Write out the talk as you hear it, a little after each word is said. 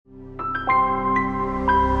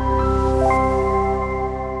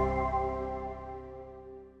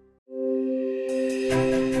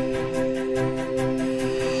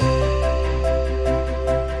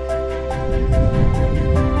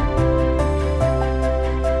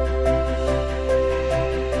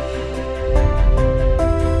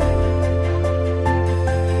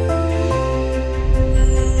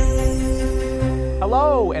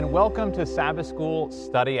Welcome to Sabbath School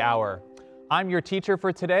Study Hour. I'm your teacher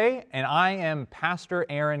for today, and I am Pastor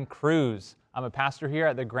Aaron Cruz. I'm a pastor here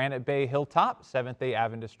at the Granite Bay Hilltop Seventh-day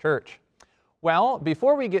Adventist Church. Well,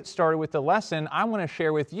 before we get started with the lesson, I want to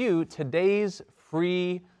share with you today's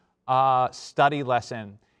free study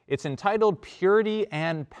lesson. It's entitled Purity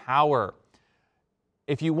and Power.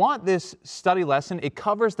 If you want this study lesson, it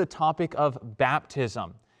covers the topic of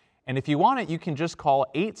baptism. And if you want it, you can just call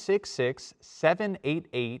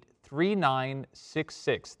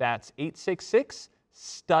 866-788-3966. That's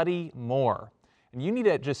 866-STUDY-MORE. And you need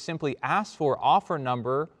to just simply ask for offer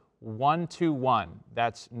number 121.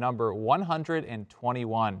 That's number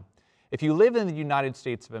 121. If you live in the United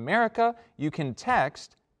States of America, you can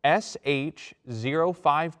text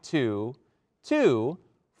SH052 to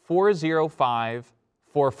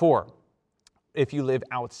 40544. If you live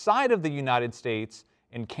outside of the United States,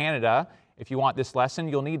 in Canada, if you want this lesson,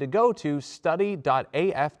 you'll need to go to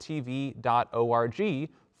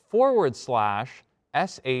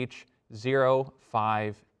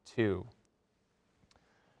study.aftv.org/SH052.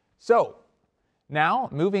 So, now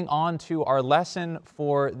moving on to our lesson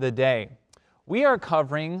for the day. We are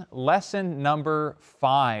covering lesson number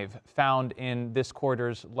 5 found in this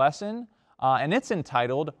quarter's lesson, and it's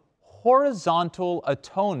entitled Horizontal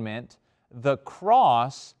Atonement, the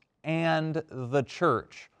Cross and the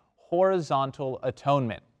Church. Horizontal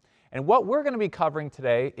Atonement. And what we're going to be covering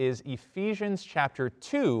today is Ephesians chapter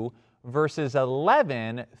 2, verses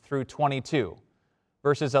 11 through 22.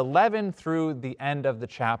 Verses 11 through the end of the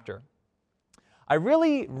chapter. I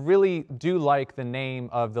really do like the name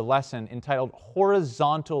of the lesson entitled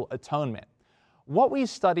Horizontal Atonement. What we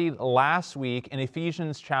studied last week in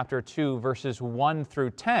Ephesians chapter 2, verses 1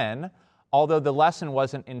 through 10, although the lesson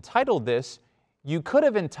wasn't entitled this, you could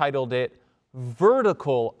have entitled it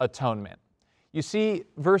Vertical Atonement. You see,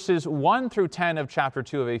 verses 1 through 10 of chapter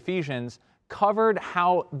 2 of Ephesians covered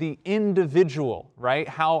how the individual, right,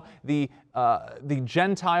 how the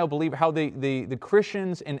Gentile believer, how the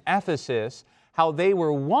Christians in Ephesus, how they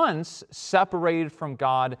were once separated from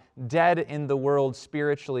God, dead in the world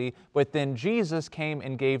spiritually, but then Jesus came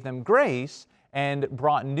and gave them grace and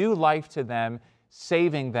brought new life to them,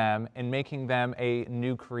 saving them and making them a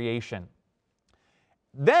new creation.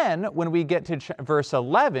 Then, when we get to verse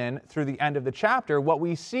 11 through the end of the chapter, what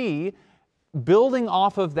we see, building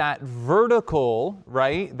off of that vertical,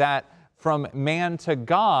 right, that from man to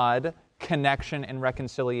God connection and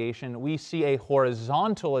reconciliation, we see a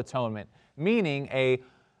horizontal atonement, meaning a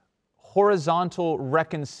horizontal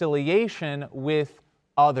reconciliation with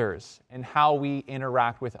others and how we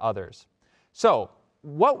interact with others. So,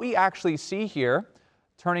 what we actually see here,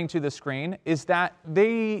 turning to the screen, is that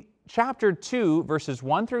chapter 2, verses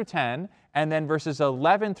 1 through 10, and then verses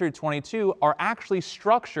 11 through 22 are actually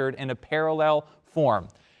structured in a parallel form.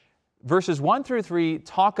 Verses 1 through 3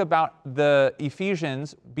 talk about the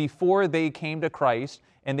Ephesians before they came to Christ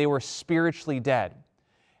and they were spiritually dead.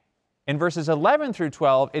 In verses 11 through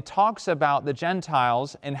 12, it talks about the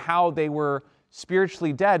Gentiles and how they were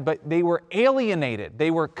spiritually dead, but they were alienated.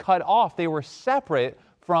 They were cut off. They were separate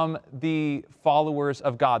from the followers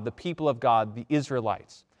of God, the people of God, the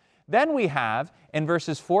Israelites. Then we have, in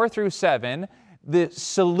verses 4 through 7, the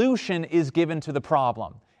solution is given to the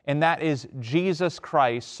problem, and that is Jesus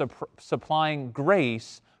Christ supplying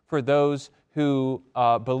grace for those who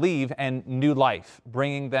believe and new life,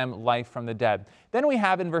 bringing them life from the dead. Then we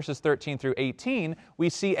have in verses 13 through 18, we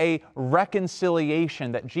see a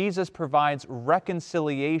reconciliation, that Jesus provides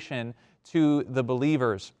reconciliation to the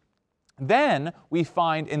believers. Then we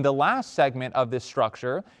find in the last segment of this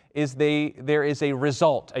structure there is a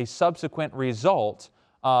result, a subsequent result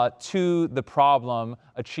to the problem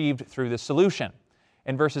achieved through the solution.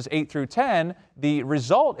 In verses 8 through 10, the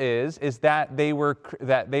result is that they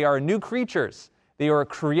are new creatures. They are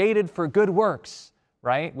created for good works,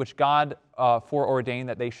 right? Which God foreordained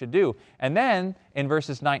that they should do. And then in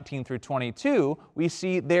verses 19 through 22, we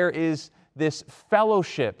see there is this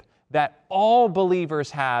fellowship that all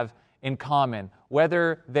believers have in common,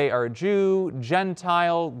 whether they are Jew,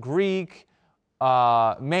 Gentile, Greek,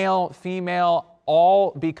 male, female,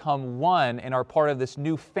 all become one and are part of this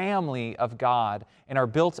new family of God and are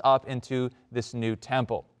built up into this new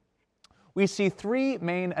temple. We see three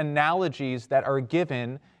main analogies that are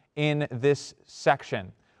given in this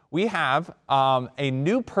section. We have a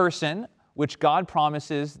new person, which God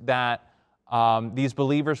promises that these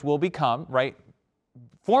believers will become, right?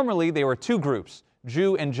 Formerly, they were two groups,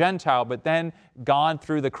 Jew and Gentile, but then God,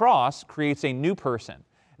 through the cross, creates a new person.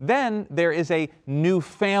 Then there is a new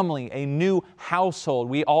family, a new household.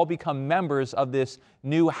 We all become members of this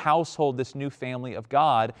new household, this new family of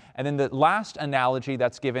God. And then the last analogy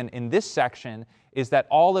that's given in this section is that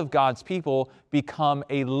all of God's people become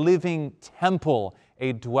a living temple,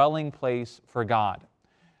 a dwelling place for God.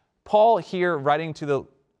 Paul here, writing to the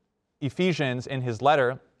Ephesians in his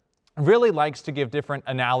letter, really likes to give different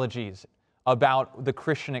analogies about the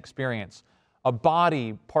Christian experience. A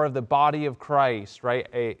body, part of the body of Christ, right?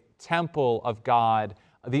 A temple of God,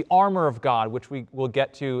 the armor of God, which we will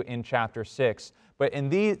get to in chapter 6. But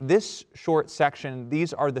in this short section,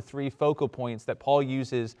 these are the three focal points that Paul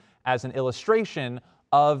uses as an illustration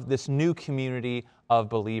of this new community of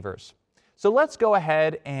believers. So let's go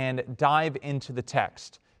ahead and dive into the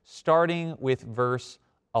text, starting with verse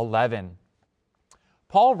 11.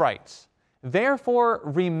 Paul writes, "Therefore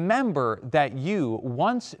remember that you,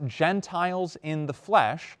 once Gentiles in the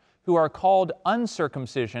flesh, who are called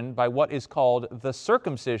uncircumcision by what is called the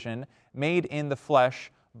circumcision made in the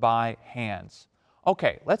flesh by hands."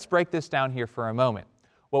 Okay, let's break this down here for a moment.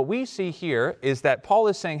 What we see here is that Paul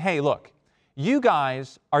is saying, hey, look, you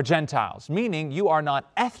guys are Gentiles, meaning you are not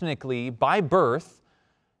ethnically, by birth,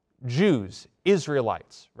 Jews,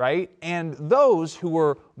 Israelites, right? And those who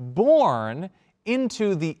were born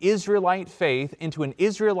into the Israelite faith, into an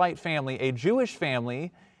Israelite family, a Jewish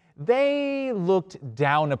family, they looked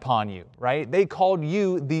down upon you, right? They called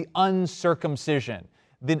you the uncircumcision,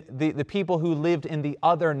 the people who lived in the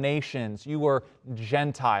other nations. You were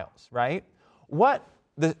Gentiles, right? What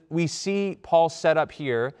we see Paul set up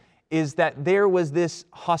here is that there was this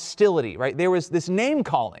hostility, right? There was this name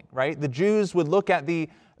calling, right? The Jews would look at the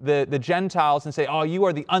Gentiles and say, oh, you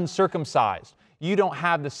are the uncircumcised. You don't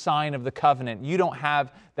have the sign of the covenant. You don't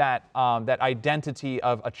have that identity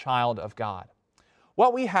of a child of God.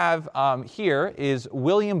 What we have here is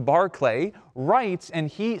William Barclay writes, and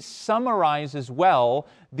he summarizes well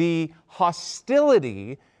the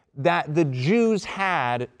hostility that the Jews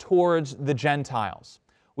had towards the Gentiles.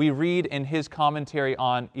 We read in his commentary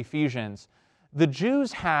on Ephesians, the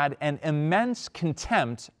Jews had an immense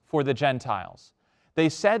contempt for the Gentiles. They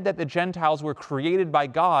said that the Gentiles were created by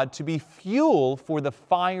God to be fuel for the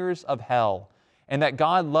fires of hell, and that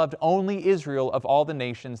God loved only Israel of all the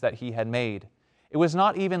nations that he had made. It was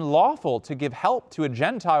not even lawful to give help to a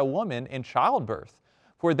Gentile woman in childbirth,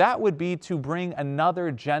 for that would be to bring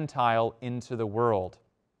another Gentile into the world.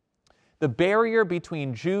 The barrier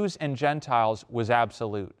between Jews and Gentiles was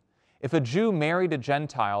absolute. If a Jew married a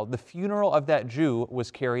Gentile, the funeral of that Jew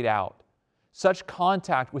was carried out. Such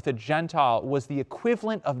contact with a Gentile was the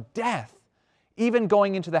equivalent of death. Even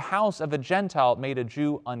going into the house of a Gentile made a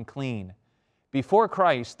Jew unclean. Before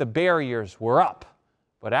Christ, the barriers were up,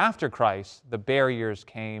 but after Christ, the barriers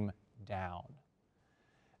came down.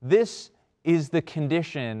 This is the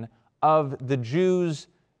condition of the Jews'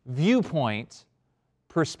 viewpoint,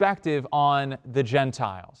 perspective on the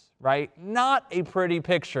Gentiles, right? Not a pretty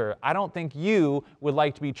picture. I don't think you would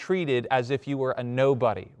like to be treated as if you were a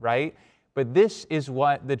nobody, right? But this is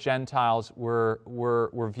what the Gentiles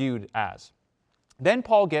were viewed as. Then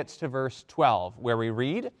Paul gets to verse 12, where we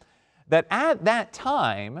read that at that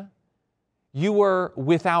time you were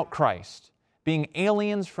without Christ, being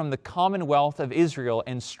aliens from the commonwealth of Israel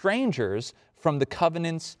and strangers from the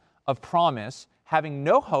covenants of promise, having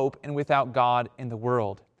no hope and without God in the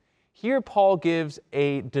world. Here Paul gives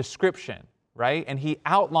a description, right? And he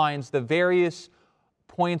outlines the various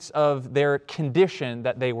points of their condition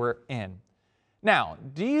that they were in. Now,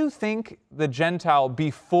 do you think the Gentile,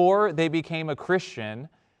 before they became a Christian,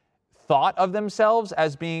 thought of themselves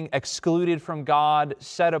as being excluded from God,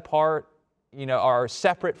 set apart, are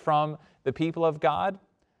separate from the people of God?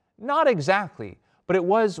 Not exactly. But it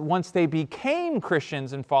was once they became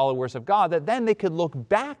Christians and followers of God that then they could look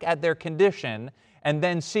back at their condition and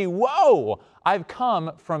then see, whoa, I've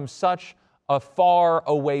come from such a far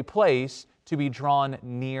away place to be drawn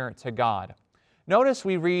near to God. Notice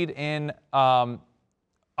we read in, notice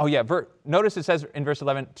it says in verse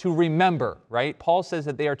 11, to remember, right? Paul says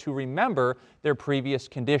that they are to remember their previous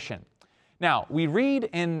condition. Now, we read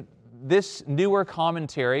in this newer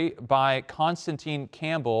commentary by Constantine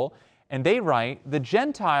Campbell, and they write, the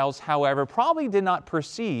Gentiles, however, probably did not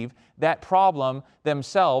perceive that problem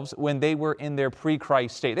themselves when they were in their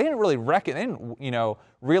pre-Christ state. They didn't really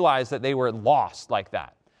realize that they were lost like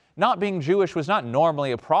that. Not being Jewish was not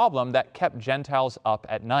normally a problem that kept Gentiles up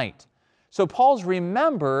at night. So Paul's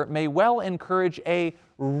remember may well encourage a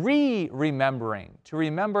re-remembering, to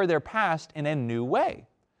remember their past in a new way.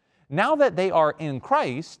 Now that they are in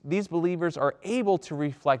Christ, these believers are able to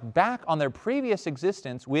reflect back on their previous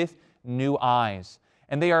existence with new eyes.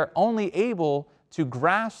 And they are only able to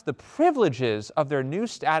grasp the privileges of their new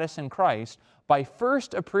status in Christ by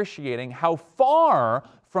first appreciating how far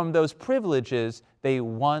from those privileges they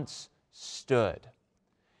once stood.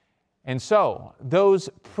 And so, those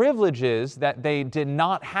privileges that they did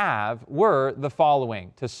not have were the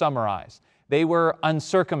following, to summarize. They were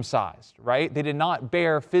uncircumcised, right? They did not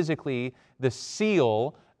bear physically the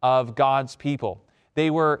seal of God's people. They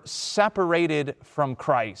were separated from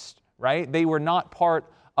Christ, right? They were not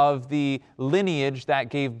part of the lineage that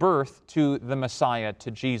gave birth to the Messiah, to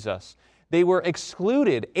Jesus. They were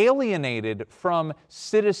excluded, alienated from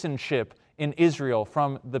citizenship in Israel,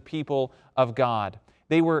 from the people of God.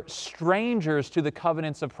 They were strangers to the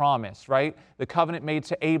covenants of promise, right? The covenant made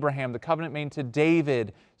to Abraham, the covenant made to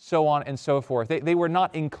David, so on and so forth. They were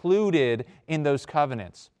not included in those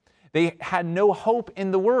covenants. They had no hope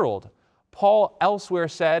in the world. Paul elsewhere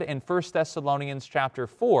said in 1 Thessalonians chapter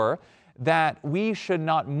 4 that we should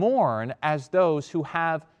not mourn as those who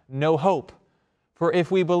have no hope. For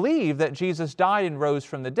if we believe that Jesus died and rose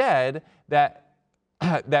from the dead, that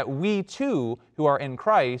we too who are in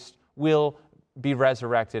Christ will be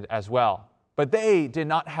resurrected as well. But they did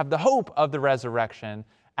not have the hope of the resurrection,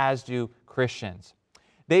 as do Christians.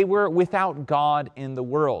 They were without God in the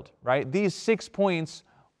world, right? These 6 points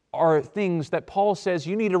are things that Paul says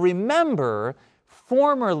you need to remember.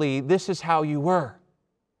 Formerly, this is how you were.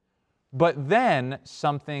 But then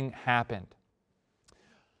something happened.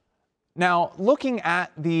 Now, looking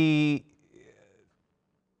at the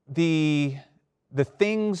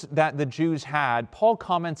things that the Jews had, Paul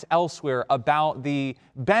comments elsewhere about the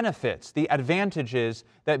benefits, the advantages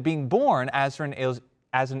that being born as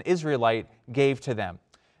an Israelite gave to them.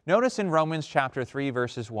 Notice in Romans chapter 3,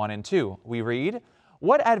 verses 1 and 2, we read,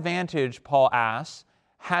 "What advantage," Paul asks,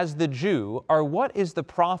 "has the Jew, or what is the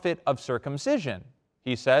profit of circumcision?"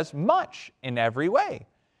 He says, "Much in every way,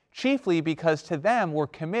 chiefly because to them were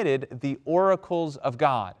committed the oracles of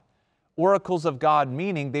God." Oracles of God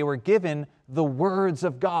meaning they were given the words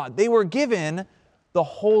of God. They were given the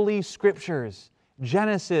Holy Scriptures.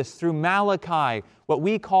 Genesis through Malachi, what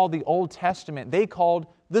we call the Old Testament, they called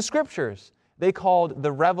the Scriptures. They called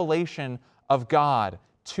the revelation of God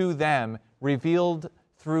to them, revealed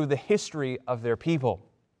through the history of their people.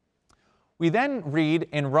 We then read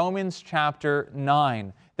in Romans chapter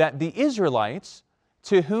 9 that the Israelites,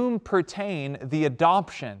 to whom pertain the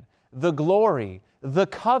adoption, the glory, the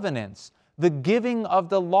covenants, the giving of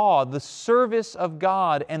the law, the service of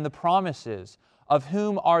God, and the promises, of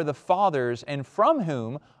whom are the fathers, and from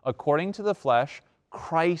whom, according to the flesh,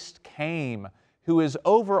 Christ came, who is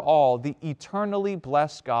over all, the eternally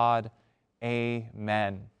blessed God.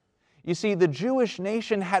 Amen. You see, the Jewish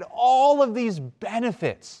nation had all of these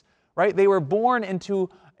benefits, right? They were born into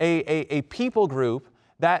a people group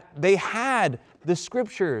that they had the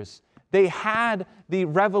Scriptures. They had the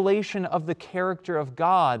revelation of the character of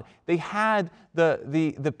God. They had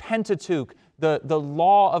the Pentateuch, the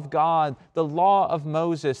law of God, the law of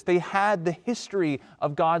Moses. They had the history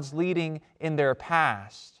of God's leading in their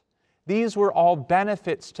past. These were all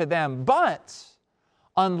benefits to them. But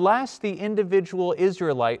unless the individual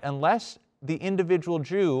Israelite, unless the individual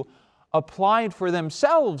Jew applied for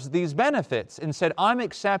themselves these benefits and said, "I'm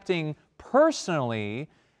accepting personally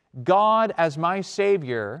God as my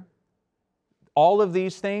Savior," all of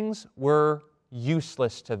these things were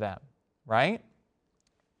useless to them, right?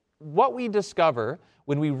 What we discover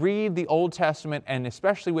when we read the Old Testament, and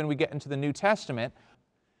especially when we get into the New Testament,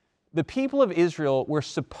 the people of Israel were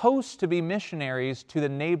supposed to be missionaries to the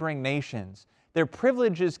neighboring nations. Their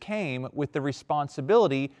privileges came with the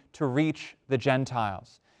responsibility to reach the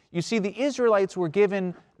Gentiles. You see, the Israelites were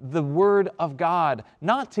given the Word of God,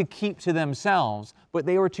 not to keep to themselves, but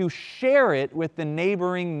they were to share it with the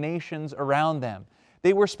neighboring nations around them.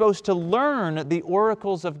 They were supposed to learn the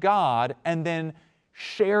oracles of God and then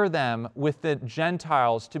share them with the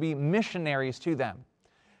Gentiles, to be missionaries to them.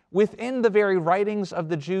 Within the very writings of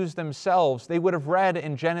the Jews themselves, they would have read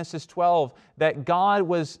in Genesis 12 that God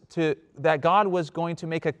was going to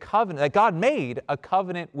make a covenant, that God made a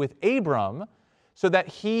covenant with Abram, so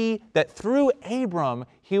that through Abram,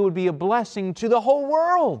 he would be a blessing to the whole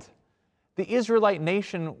world. The Israelite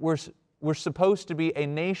nation were supposed to be a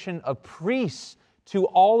nation of priests to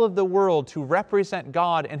all of the world, to represent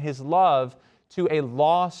God and His love to a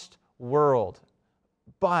lost world.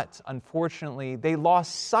 But unfortunately, they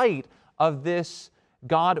lost sight of this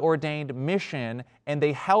God-ordained mission, and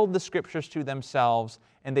they held the Scriptures to themselves,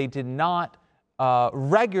 and they did not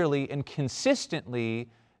regularly and consistently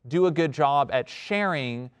do a good job at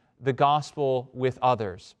sharing the gospel with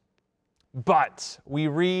others. But we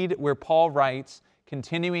read where Paul writes,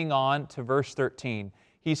 continuing on to verse 13,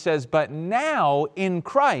 he says, "But now in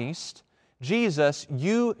Christ Jesus,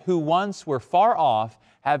 you who once were far off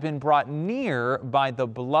have been brought near by the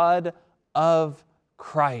blood of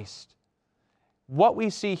Christ." What we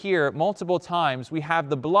see here multiple times, we have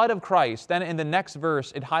the blood of Christ. Then in the next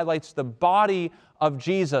verse, it highlights the body of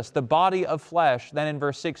Jesus, the body of flesh. Then in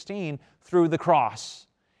verse 16, through the cross.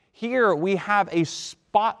 Here we have a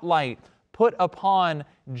spotlight put upon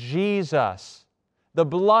Jesus, the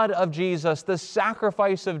blood of Jesus, the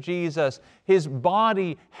sacrifice of Jesus, His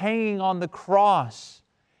body hanging on the cross.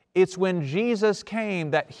 It's when Jesus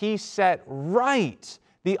came that He set right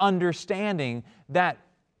the understanding that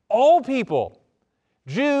all people,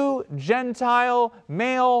 Jew, Gentile,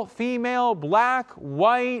 male, female, black,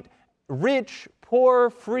 white, rich, poor,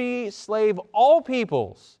 free, slave, all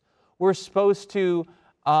peoples were supposed to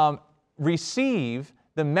receive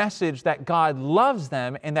the message that God loves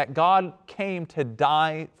them and that God came to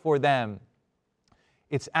die for them.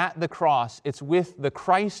 It's at the cross, it's with the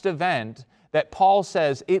Christ event that Paul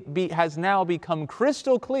says has now become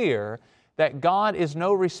crystal clear that God is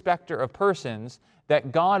no respecter of persons,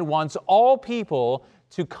 that God wants all people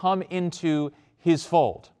to come into His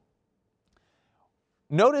fold.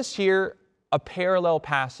 Notice here a parallel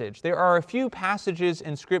passage. There are a few passages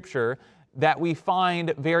in Scripture that we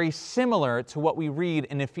find very similar to what we read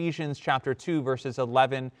in Ephesians chapter 2, verses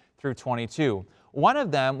 11 through 22. One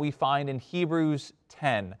of them we find in Hebrews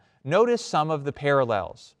 10. Notice some of the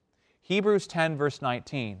parallels. Hebrews 10, verse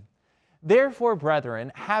 19. "Therefore,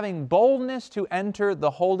 brethren, having boldness to enter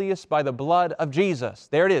the holiest by the blood of Jesus,"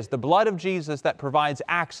 there it is, the blood of Jesus that provides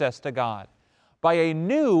access to God, "by a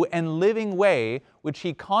new and living way, which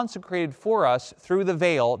He consecrated for us through the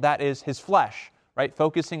veil, that is, His flesh," right?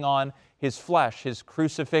 Focusing on His flesh, His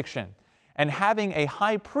crucifixion. "And having a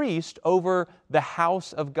high priest over the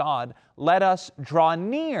house of God, let us draw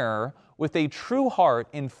near with a true heart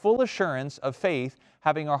in full assurance of faith,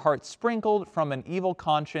 having our hearts sprinkled from an evil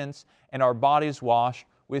conscience and our bodies washed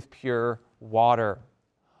with pure water."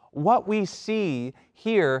 What we see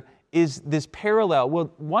here is this parallel.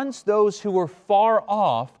 Well, once those who were far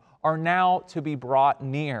off are now to be brought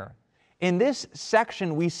near. In this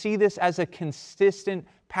section, we see this as a consistent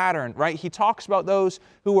pattern, right? He talks about those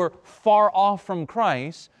who were far off from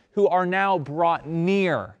Christ, who are now brought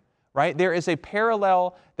near, right? There is a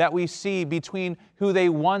parallel that we see between who they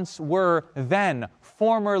once were then,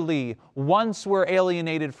 formerly, once were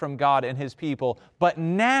alienated from God and His people, but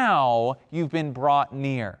now you've been brought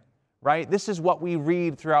near, right? This is what we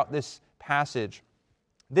read throughout this passage.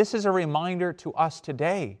 This is a reminder to us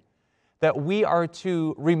today that we are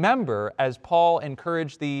to remember, as Paul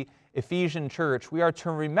encouraged the Ephesian church, we are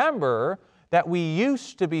to remember that we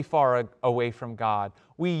used to be far away from God.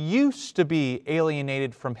 We used to be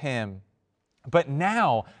alienated from Him. But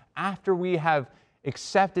now, after we have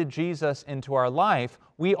accepted Jesus into our life,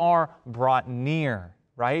 we are brought near,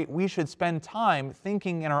 right? We should spend time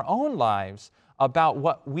thinking in our own lives about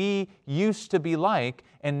what we used to be like,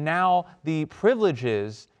 and now the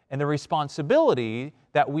privileges and the responsibility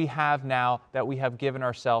that we have now that we have given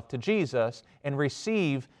ourselves to Jesus and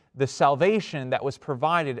receive the salvation that was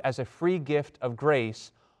provided as a free gift of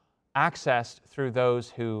grace, accessed through those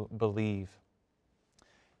who believe.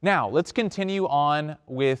 Now, let's continue on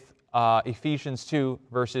with Ephesians 2,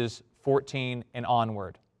 verses 14 and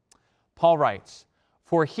onward. Paul writes,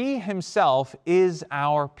 "For He Himself is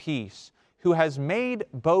our peace, who has made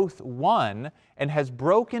both one and has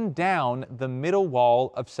broken down the middle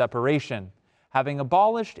wall of separation, having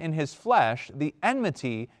abolished in His flesh the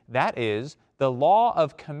enmity, that is, the law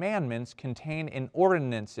of commandments contained in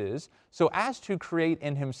ordinances, so as to create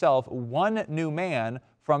in Himself one new man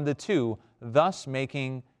from the two, thus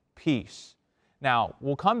making peace." Now,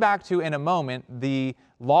 we'll come back to in a moment the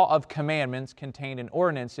law of commandments contained in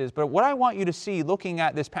ordinances, but what I want you to see looking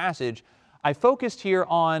at this passage, I focused here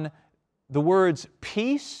on the words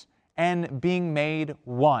peace and being made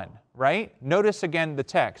one, right? Notice again the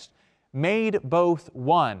text, made both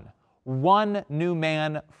one new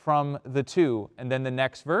man from the two. And then the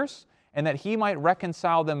next verse, and that He might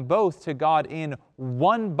reconcile them both to God in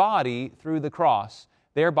one body through the cross,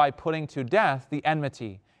 thereby putting to death the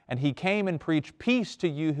enmity. And He came and preached peace to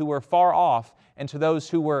you who were far off and to those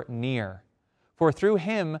who were near. For through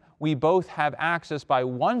Him we both have access by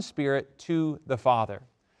one Spirit to the Father.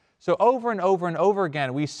 So over and over and over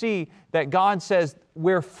again, we see that God says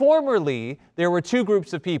where formerly there were two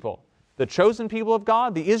groups of people, the chosen people of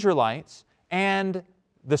God, the Israelites, and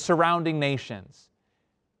the surrounding nations.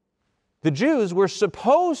 The Jews were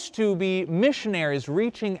supposed to be missionaries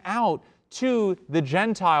reaching out to the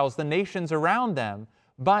Gentiles, the nations around them,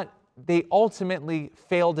 but they ultimately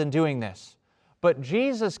failed in doing this. But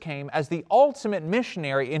Jesus came as the ultimate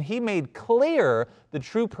missionary, and He made clear the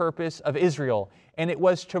true purpose of Israel, and it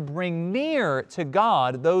was to bring near to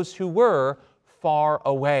God those who were far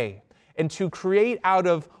away. And to create out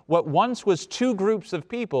of what once was two groups of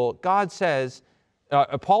people,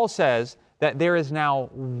 Paul says that there is now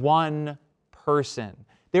one person.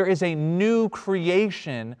 There is a new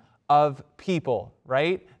creation of people,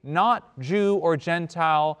 right? Not Jew or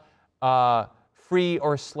Gentile, free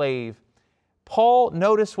or slave. Paul,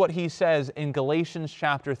 notice what he says in Galatians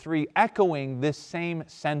chapter 3, echoing this same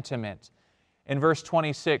sentiment. In verse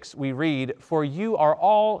 26, we read, "For you are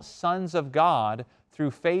all sons of God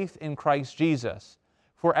through faith in Christ Jesus.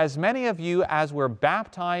 For as many of you as were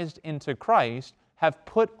baptized into Christ have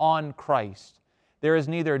put on Christ. There is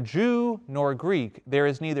neither Jew nor Greek, there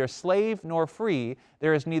is neither slave nor free,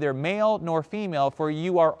 there is neither male nor female, for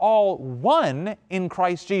you are all one in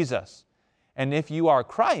Christ Jesus. And if you are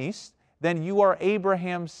Christ, then you are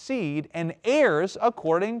Abraham's seed and heirs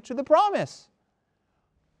according to the promise."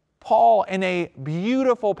 Paul, in a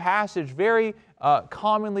beautiful passage, very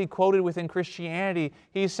commonly quoted within Christianity,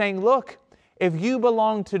 he's saying, look, if you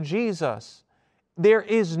belong to Jesus, there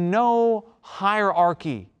is no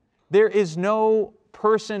hierarchy. There is no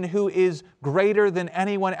person who is greater than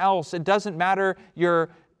anyone else. It doesn't matter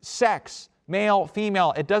your sex, male,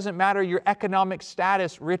 female. It doesn't matter your economic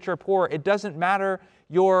status, rich or poor. It doesn't matter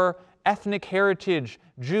your ethnic heritage,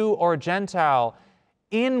 Jew or Gentile.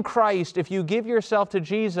 In Christ, if you give yourself to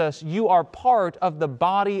Jesus, you are part of the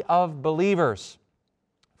body of believers.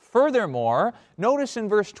 Furthermore, notice in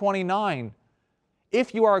verse 29,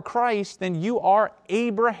 if you are Christ, then you are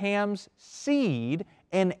Abraham's seed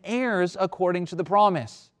and heirs according to the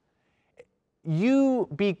promise. You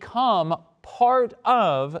become part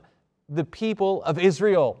of the people of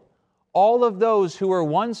Israel. All of those who were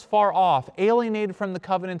once far off, alienated from the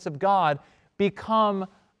covenants of God, become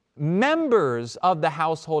members of the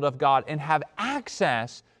household of God and have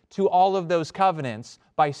access to all of those covenants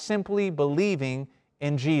by simply believing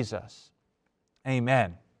in Jesus.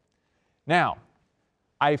 Amen. Now,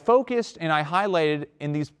 I focused and I highlighted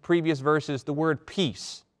in these previous verses the word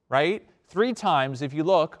peace, right? 3 times, if you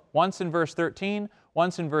look, once in verse 13,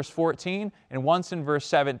 once in verse 14, and once in verse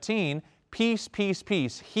 17, peace, peace,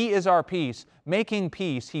 peace. He is our peace, making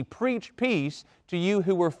peace. He preached peace to you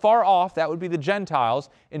who were far off, that would be the Gentiles,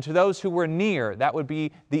 and to those who were near, that would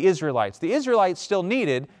be the Israelites. The Israelites still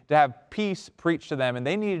needed to have peace preached to them, and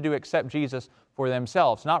they needed to accept Jesus for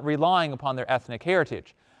themselves, not relying upon their ethnic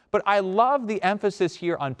heritage. But I love the emphasis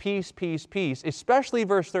here on peace, peace, peace, especially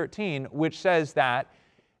verse 13, which says that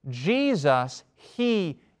Jesus,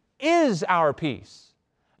 He is our peace.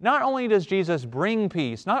 Not only does Jesus bring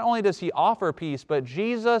peace, not only does He offer peace, but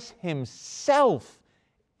Jesus Himself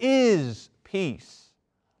is peace.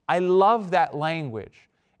 I love that language.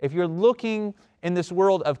 If you're looking in this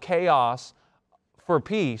world of chaos for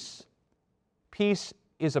peace, peace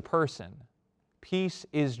is a person. Peace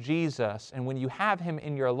is Jesus, and when you have Him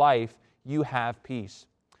in your life, you have peace.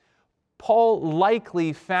 Paul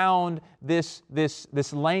likely found this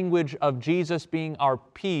language of Jesus being our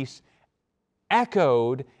peace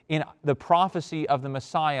echoed in the prophecy of the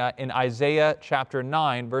Messiah in Isaiah chapter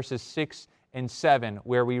 9, verses 6 and 7,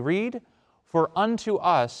 where we read, "For unto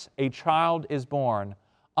us a child is born,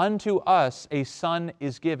 unto us a son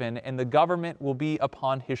is given, and the government will be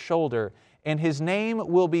upon His shoulder, and His name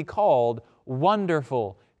will be called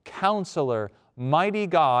Wonderful, Counselor, Mighty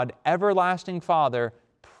God, Everlasting Father,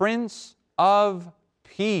 Prince of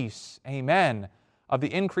Peace." Amen. "Of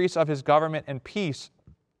the increase of His government and peace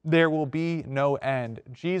there will be no end."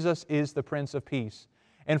 Jesus is the Prince of Peace.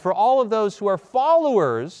 And for all of those who are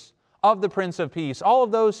followers of the Prince of Peace, all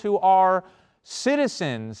of those who are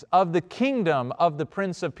citizens of the kingdom of the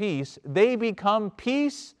Prince of Peace, they become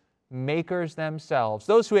peacemakers themselves.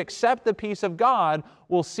 Those who accept the peace of God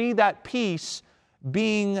will see that peace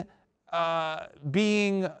being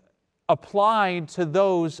applied to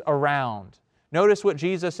those around. Notice what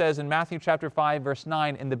Jesus says in Matthew chapter 5, verse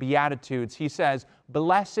 9 in the Beatitudes. He says,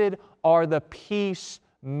 "Blessed are the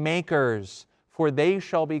peacemakers, for they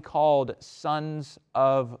shall be called sons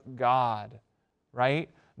of God." Right?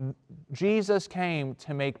 Jesus came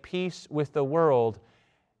to make peace with the world,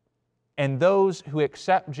 and those who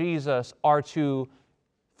accept Jesus are to,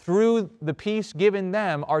 through the peace given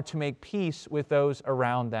them, are to make peace with those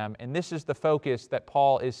around them. And this is the focus that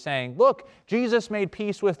Paul is saying. Look, Jesus made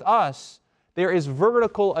peace with us. There is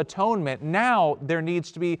vertical atonement. Now there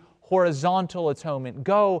needs to be horizontal atonement.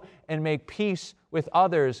 Go and make peace with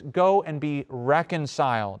others. Go and be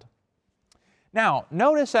reconciled. Now,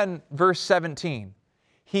 notice in verse 17,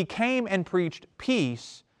 he came and preached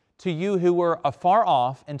peace to you who were afar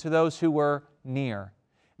off and to those who were near.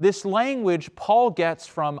 This language Paul gets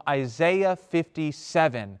from Isaiah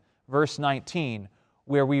 57, verse 19,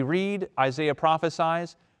 where we read, Isaiah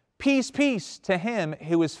prophesies, "Peace, peace to him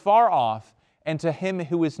who is far off, and to him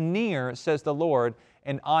who is near, says the Lord,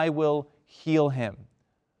 and I will heal him."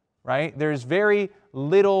 Right? There's very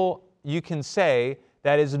little you can say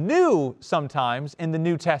that is new sometimes in the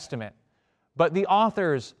New Testament. But the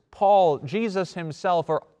authors, Paul, Jesus himself,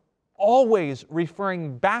 are always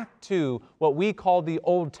referring back to what we call the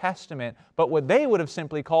Old Testament, but what they would have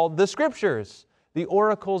simply called the Scriptures, the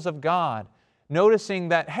oracles of God, noticing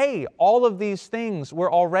that, hey, all of these things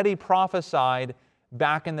were already prophesied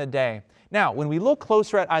back in the day. Now, when we look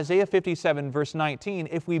closer at Isaiah 57, verse 19,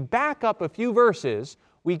 if we back up a few verses,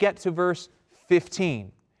 we get to verse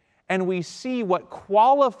 15, and we see what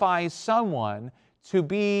qualifies someone to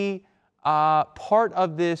be part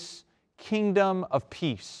of this kingdom of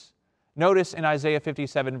peace. Notice in Isaiah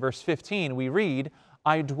 57, verse 15, we read,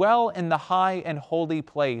 "I dwell in the high and holy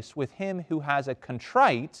place with him who has a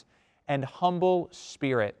contrite and humble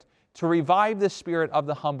spirit, to revive the spirit of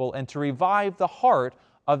the humble and to revive the heart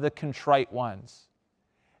of the contrite ones."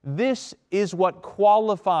 This is what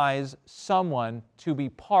qualifies someone to be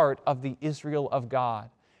part of the Israel of God.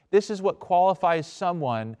 This is what qualifies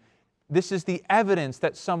someone. This is the evidence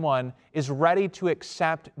that someone is ready to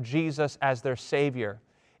accept Jesus as their Savior.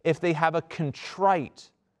 If they have a contrite,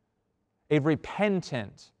 a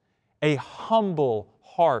repentant, a humble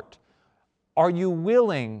heart. Are you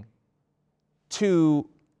willing to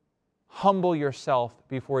humble yourself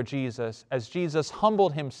before Jesus as Jesus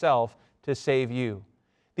humbled himself to save you?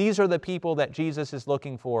 These are the people that Jesus is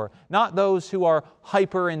looking for, not those who are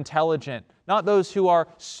hyper intelligent, not those who are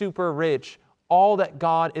super rich. All that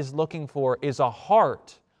God is looking for is a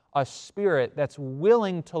heart, a spirit that's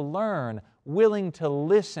willing to learn, willing to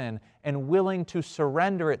listen, and willing to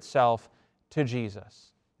surrender itself to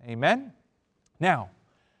Jesus. Amen? Now,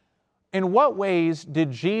 in what ways did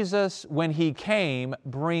Jesus, when he came,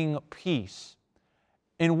 bring peace?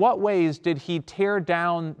 In what ways did he tear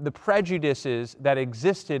down the prejudices that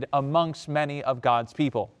existed amongst many of God's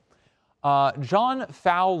people? John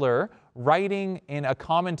Fowler, writing in a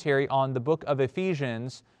commentary on the book of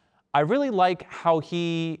Ephesians, I really like how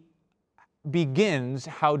he begins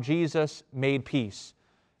how Jesus made peace.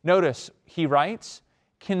 Notice, he writes,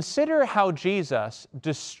 "Consider how Jesus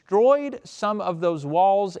destroyed some of those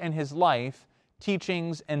walls in his life,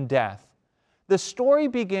 teachings, and death. The story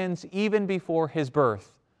begins even before his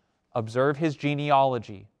birth. Observe his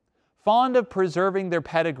genealogy. Fond of preserving their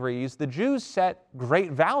pedigrees, the Jews set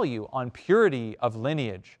great value on purity of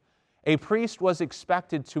lineage. A priest was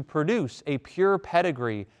expected to produce a pure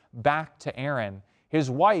pedigree back to Aaron, his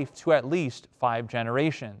wife to at least 5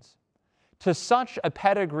 generations. To such a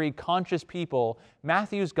pedigree-conscious people,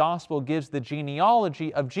 Matthew's gospel gives the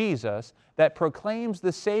genealogy of Jesus that proclaims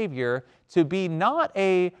the Savior to be not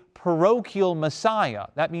a parochial Messiah,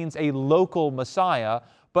 that means a local Messiah,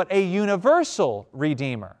 but a universal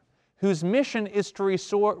Redeemer, whose mission is to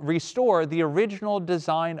restore the original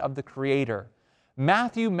design of the Creator.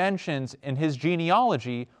 Matthew mentions in his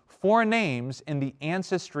genealogy 4 names in the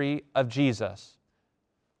ancestry of Jesus.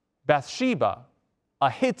 Bathsheba, a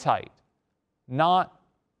Hittite, not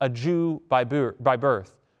a Jew by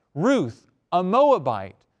birth. Ruth, a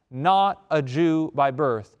Moabite, not a Jew by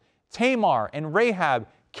birth. Tamar and Rahab,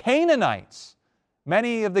 Canaanites.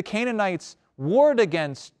 Many of the Canaanites warred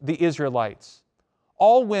against the Israelites.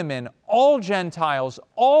 All women, all Gentiles,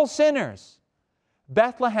 all sinners.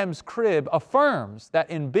 Bethlehem's crib affirms that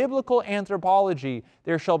in biblical anthropology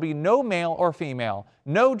there shall be no male or female,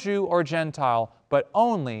 no Jew or Gentile, but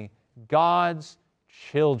only God's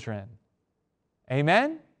children.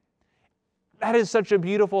 Amen? That is such a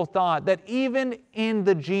beautiful thought, that even in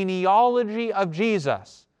the genealogy of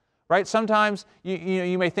Jesus, right? Sometimes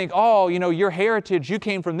you may think, oh, your heritage, you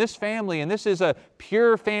came from this family, and this is a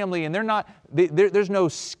pure family, and there's no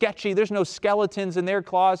skeletons in their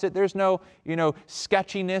closet, there's no,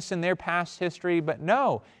 sketchiness in their past history. But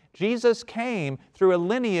no, Jesus came through a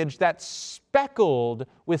lineage that's speckled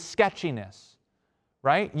with sketchiness,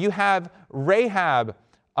 right? You have Rahab,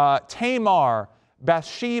 Tamar,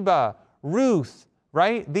 Bathsheba, Ruth,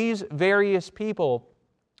 right? These various people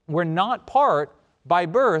were not part by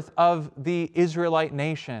birth of the Israelite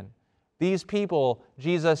nation. These people,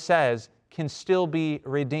 Jesus says, can still be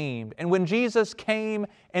redeemed. And when Jesus came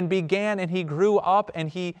and began and he grew up and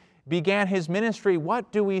he began his ministry,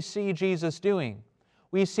 what do we see Jesus doing?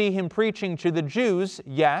 We see him preaching to the Jews,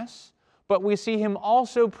 yes, but we see him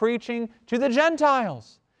also preaching to the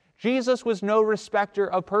Gentiles. Jesus was no respecter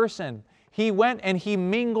of person. He went and he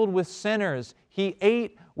mingled with sinners. He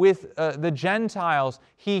ate with the Gentiles.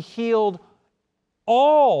 He healed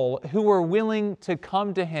all who were willing to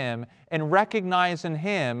come to him and recognize in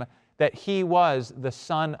him that he was the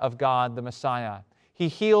Son of God, the Messiah. He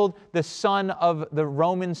healed the son of the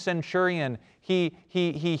Roman centurion. He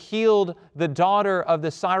healed the daughter of the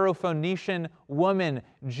Syrophoenician woman.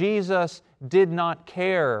 Jesus did not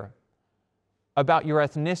care about your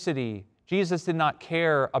ethnicity. Jesus did not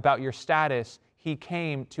care about your status. He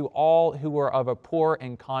came to all who were of a poor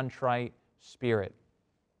and contrite spirit.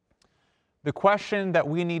 The question that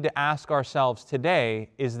we need to ask ourselves today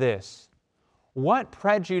is this: what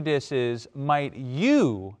prejudices might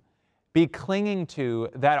you be clinging to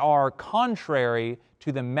that are contrary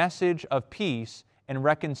to the message of peace and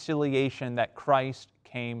reconciliation that Christ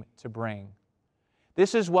came to bring?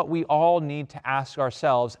 This is what we all need to ask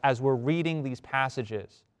ourselves as we're reading these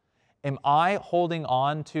passages. Am I holding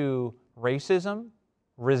on to racism,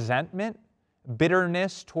 resentment,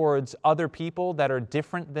 bitterness towards other people that are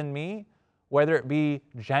different than me? Whether it be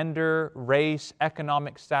gender, race,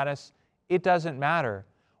 economic status, it doesn't matter.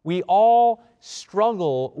 We all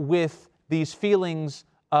struggle with these feelings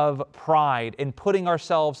of pride and putting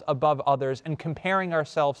ourselves above others and comparing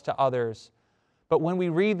ourselves to others. But when we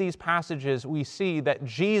read these passages, we see that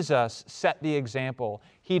Jesus set the example.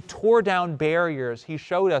 He tore down barriers. He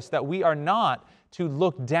showed us that we are not to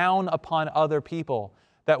look down upon other people,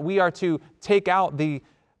 that we are to take out the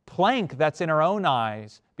plank that's in our own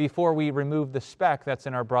eyes before we remove the speck that's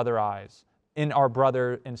in our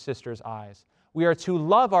brother and sister's eyes. We are to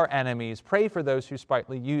love our enemies, pray for those who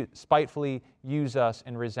spitefully use us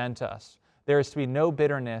and resent us. There is to be no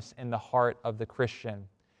bitterness in the heart of the Christian.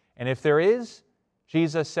 And if there is,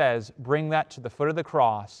 Jesus says, bring that to the foot of the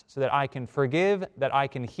cross so that I can forgive, that I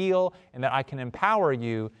can heal, and that I can empower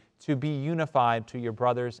you to be unified to your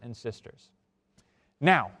brothers and sisters.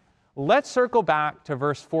 Now, let's circle back to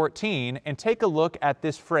verse 14 and take a look at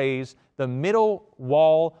this phrase, the middle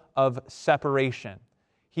wall of separation.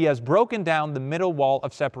 He has broken down the middle wall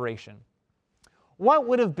of separation. What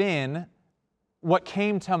would have been what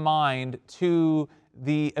came to mind to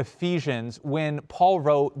the Ephesians when Paul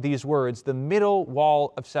wrote these words, the middle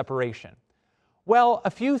wall of separation? Well, a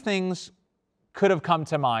few things could have come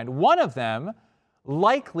to mind. One of them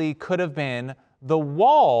likely could have been the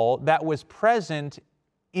wall that was present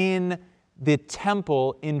in the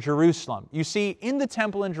temple in Jerusalem. You see, in the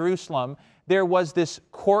temple in Jerusalem, there was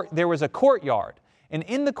a courtyard. And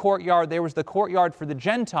in the courtyard, there was the courtyard for the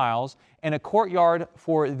Gentiles and a courtyard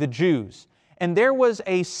for the Jews. And there was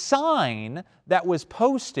a sign that was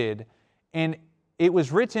posted, and it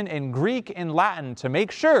was written in Greek and Latin to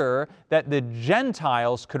make sure that the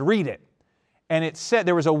Gentiles could read it. And it said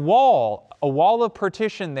there was a wall of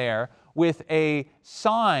partition there with a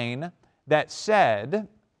sign that said,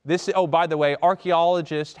 by the way,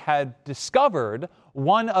 archaeologists had discovered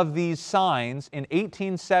one of these signs in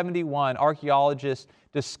 1871. Archaeologists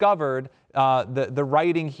discovered the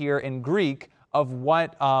writing here in Greek of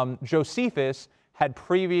what Josephus had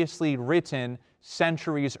previously written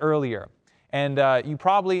centuries earlier. And you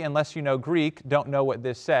probably, unless you know Greek, don't know what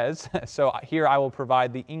this says. So here I will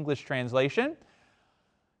provide the English translation.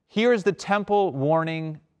 Here is the temple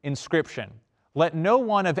warning inscription. Let no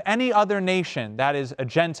one of any other nation, that is a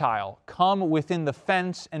Gentile, come within the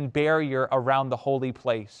fence and barrier around the holy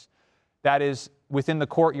place, that is within the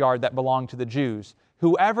courtyard that belonged to the Jews.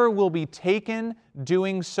 Whoever will be taken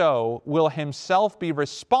doing so will himself be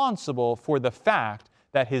responsible for the fact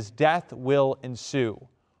that his death will ensue.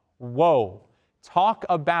 Whoa! Talk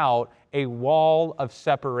about a wall of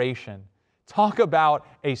separation. Talk about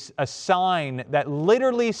a sign that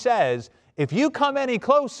literally says, if you come any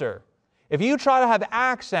closer, if you try to have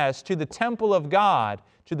access to the temple of God,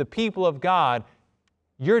 to the people of God,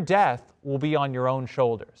 your death will be on your own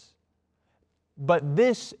shoulders. But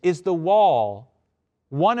this is the wall,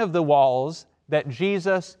 one of the walls that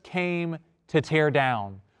Jesus came to tear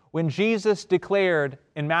down. When Jesus declared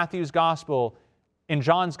in Matthew's Gospel, in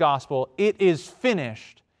John's Gospel, it is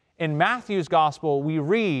finished. In Matthew's Gospel, we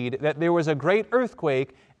read that there was a great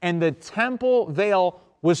earthquake and the temple veil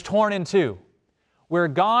was torn in two, where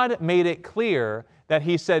God made it clear that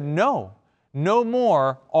He said, no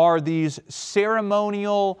more are these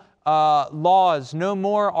ceremonial laws, no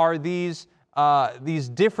more are these these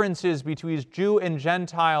differences between Jew and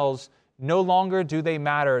Gentiles, no longer do they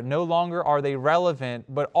matter, no longer are they relevant,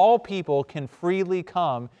 but all people can freely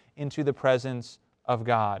come into the presence of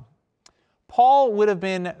God. Paul would have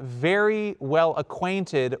been very well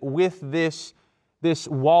acquainted with this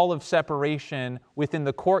wall of separation within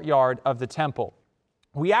the courtyard of the temple.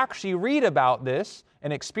 We actually read about this,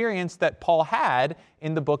 an experience that Paul had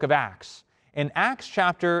in the book of Acts. In Acts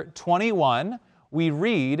chapter 21, we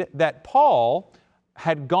read that Paul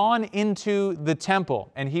had gone into the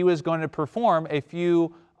temple and he was going to perform a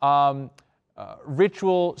few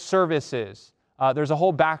ritual services. There's a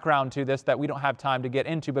whole background to this that we don't have time to get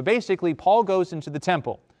into, but basically Paul goes into the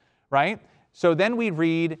temple, right? So then we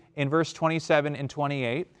read in verse 27 and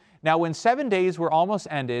 28, "Now when 7 days were almost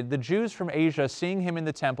ended, the Jews from Asia, seeing him in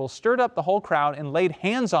the temple, stirred up the whole crowd and laid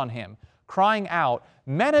hands on him, crying out,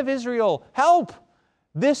 'Men of Israel, help!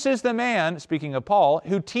 This is the man,'" speaking of Paul,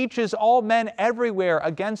 "'who teaches all men everywhere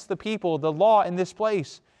against the people the law in this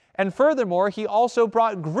place. And furthermore, he also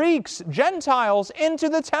brought Greeks, Gentiles, into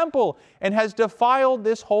the temple and has defiled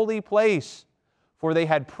this holy place.' For they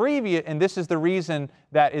had and this is the reason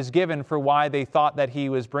that is given for why they thought that he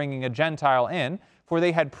was bringing a Gentile in, for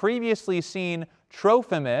they had previously seen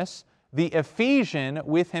Trophimus, the Ephesian,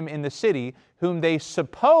 with him in the city, whom they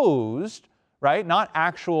supposed," right, not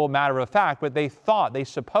actual matter of fact, but they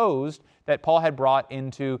supposed that Paul had brought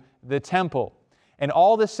into the temple. "And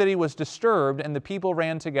all the city was disturbed, and the people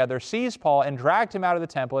ran together, seized Paul, and dragged him out of the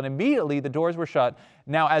temple, and immediately the doors were shut,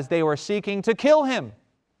 now as they were seeking to kill him."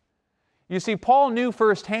 You see, Paul knew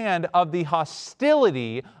firsthand of the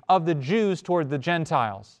hostility of the Jews toward the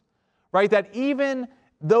Gentiles, right? That even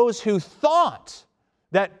those who thought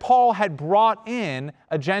that Paul had brought in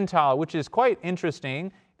a Gentile, which is quite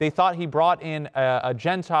interesting, they thought he brought in a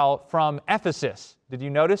Gentile from Ephesus. Did you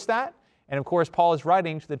notice that? And of course, Paul is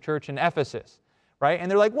writing to the church in Ephesus, right? And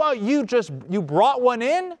they're like, "Well, you brought one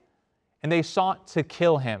in?" And they sought to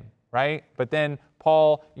kill him, right? But then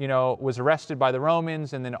Paul, was arrested by the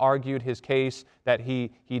Romans and then argued his case that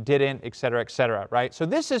he didn't, et cetera, right? So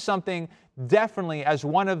this is something definitely as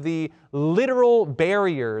one of the literal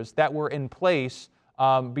barriers that were in place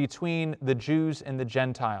between the Jews and the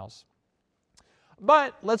Gentiles.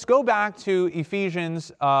 But let's go back to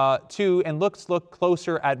Ephesians 2 and let's look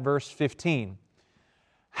closer at verse 15.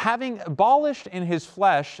 "Having abolished in his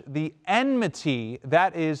flesh the enmity,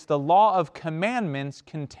 that is, the law of commandments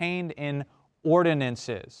contained in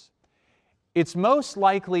ordinances." It's most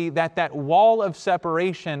likely that wall of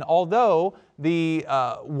separation, although the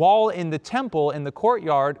wall in the temple, in the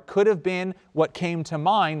courtyard, could have been what came to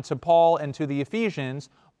mind to Paul and to the Ephesians,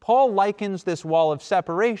 Paul likens this wall of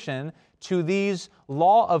separation to these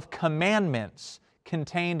law of commandments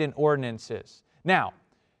contained in ordinances. Now,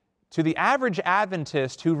 to the average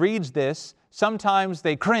Adventist who reads this, sometimes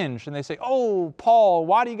they cringe and they say, "Oh, Paul,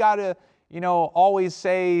 why do you got to always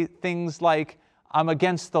say things like, 'I'm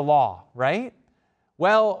against the law,' right?"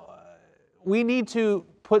 Well, we need to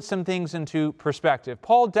put some things into perspective.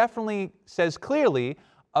 Paul definitely says clearly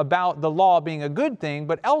about the law being a good thing,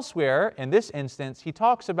 but elsewhere, in this instance, he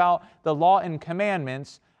talks about the law and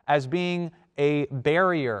commandments as being a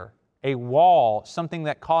barrier, a wall, something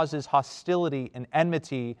that causes hostility and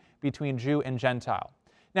enmity between Jew and Gentile.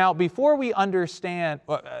 Now, before we understand,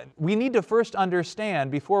 we need to first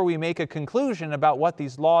understand, before we make a conclusion about what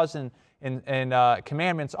these laws and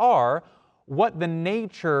commandments are, what the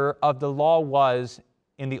nature of the law was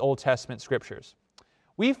in the Old Testament Scriptures.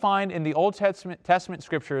 We find in the Old Testament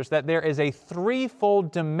Scriptures that there is a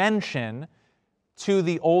threefold dimension to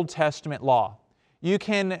the Old Testament law. You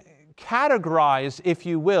can categorize, if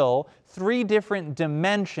you will, three different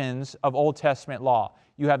dimensions of Old Testament law.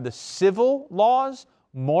 You have the civil laws,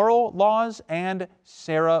 moral laws, and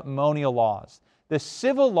ceremonial laws. The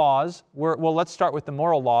civil laws were, let's start with the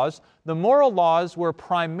moral laws. The moral laws were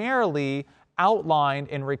primarily outlined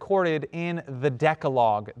and recorded in the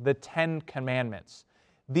Decalogue, the 10 Commandments.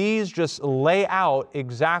 These just lay out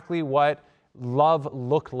exactly what love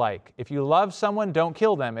looked like. If you love someone, don't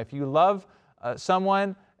kill them. If you love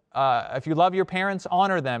if you love your parents,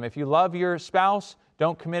 honor them. If you love your spouse,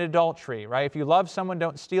 don't commit adultery, right? If you love someone,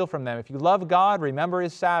 don't steal from them. If you love God, remember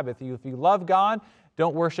His Sabbath. If you love God,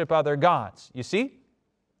 don't worship other gods. You see?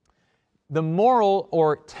 The moral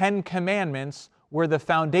or 10 Commandments were the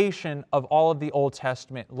foundation of all of the Old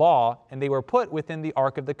Testament law, and they were put within the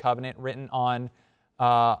Ark of the Covenant written on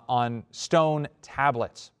stone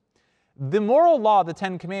tablets. The moral law, the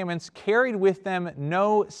 10 Commandments, carried with them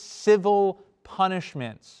no civil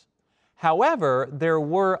punishments. However, there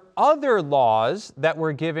were other laws that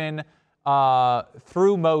were given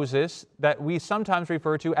through Moses that we sometimes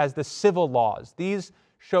refer to as the civil laws. These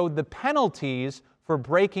showed the penalties for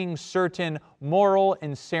breaking certain moral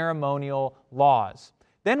and ceremonial laws.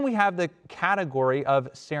 Then we have the category of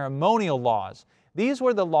ceremonial laws. These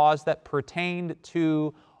were the laws that pertained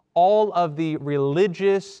to all of the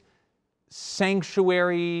religious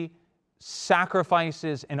sanctuary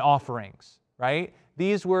sacrifices and offerings, right?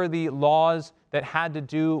 These were the laws that had to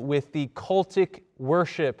do with the cultic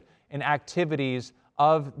worship and activities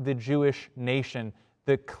of the Jewish nation,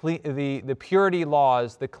 the purity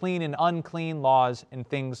laws, the clean and unclean laws, and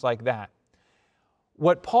things like that.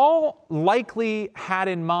 What Paul likely had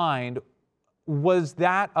in mind was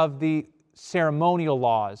that of the ceremonial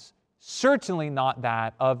laws, certainly not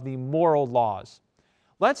that of the moral laws.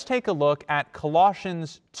 Let's take a look at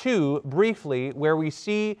Colossians 2 briefly, where we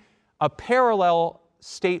see a parallel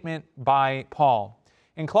statement by Paul.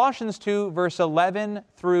 In Colossians 2, verse 11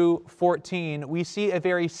 through 14, we see a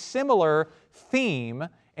very similar theme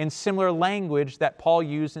and similar language that Paul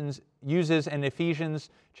uses in Ephesians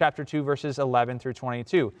chapter 2, verses 11 through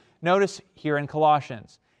 22. Notice here in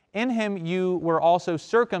Colossians, "In him you were also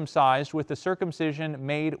circumcised with the circumcision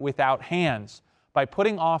made without hands, by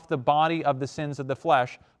putting off the body of the sins of the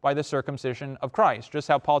flesh by the circumcision of Christ." Just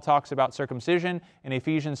how Paul talks about circumcision in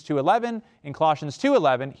Ephesians 2:11, in Colossians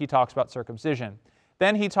 2:11, he talks about circumcision.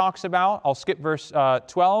 Then he talks about, I'll skip verse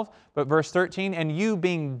 12, but verse 13, "And you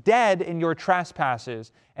being dead in your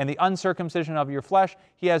trespasses and the uncircumcision of your flesh,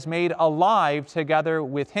 he has made alive together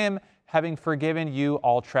with him, having forgiven you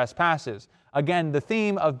all trespasses." Again, the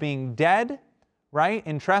theme of being dead, right?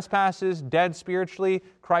 In trespasses, dead spiritually,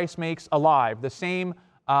 Christ makes alive. The same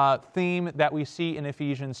theme that we see in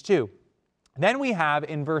Ephesians 2. Then we have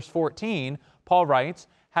in verse 14, Paul writes,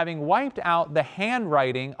 "Having wiped out the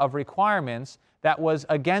handwriting of requirements that was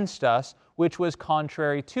against us, which was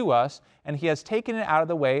contrary to us, and he has taken it out of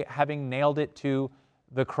the way, having nailed it to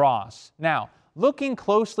the cross." Now, looking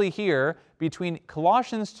closely here between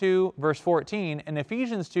Colossians 2, verse 14, and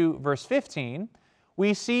Ephesians 2, verse 15,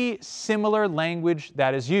 we see similar language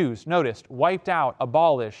that is used. Notice, wiped out,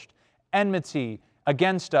 abolished, enmity,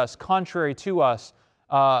 against us, contrary to us,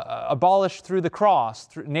 abolished through the cross,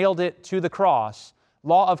 nailed it to the cross,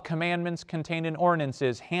 law of commandments contained in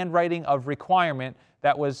ordinances, handwriting of requirement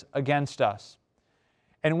that was against us.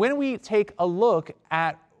 And when we take a look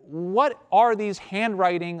at what are these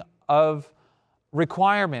handwriting of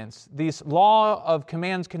requirements, these law of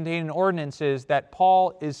commands contained in ordinances that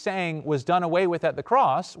Paul is saying was done away with at the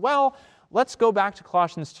cross, well, let's go back to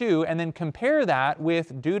Colossians 2 and then compare that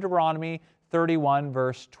with Deuteronomy 31,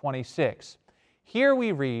 verse 26. Here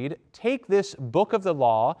we read, "Take this book of the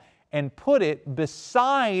law and put it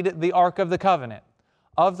beside the ark of the covenant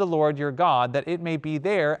of the Lord your God, that it may be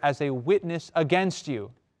there as a witness against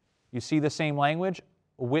you." You see the same language?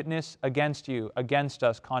 Witness against you, against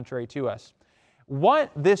us, contrary to us.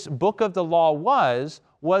 What this book of the law was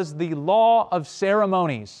the law of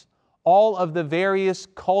ceremonies, all of the various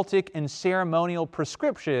cultic and ceremonial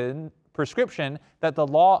prescription that the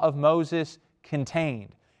law of Moses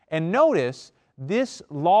contained. And notice, this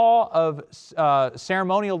law of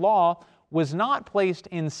ceremonial law was not placed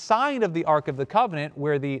inside of the Ark of the Covenant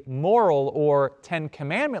where the moral or Ten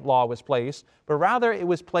Commandment law was placed, but rather it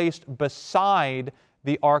was placed beside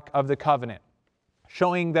the Ark of the Covenant,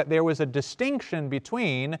 showing that there was a distinction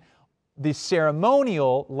between the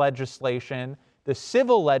ceremonial legislation, the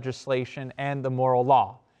civil legislation, and the moral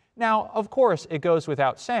law. Now, of course, it goes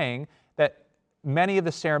without saying that many of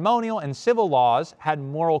the ceremonial and civil laws had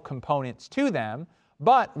moral components to them,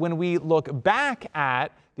 but when we look back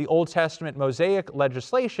at the Old Testament Mosaic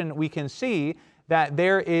legislation, we can see that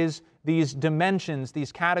there is these dimensions,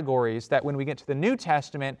 these categories, that when we get to the New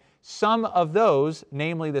Testament, some of those,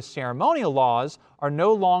 namely the ceremonial laws, are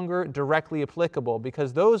no longer directly applicable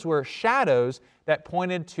because those were shadows that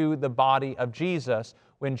pointed to the body of Jesus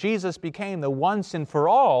when Jesus became the once and for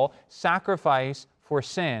all sacrifice for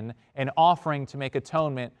sin and offering to make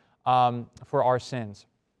atonement for our sins.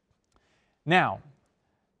 Now,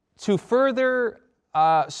 to further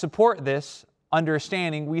support this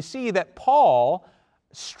understanding, we see that Paul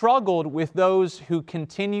struggled with those who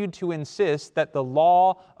continued to insist that the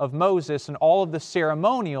law of Moses and all of the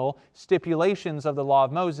ceremonial stipulations of the law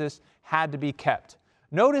of Moses had to be kept.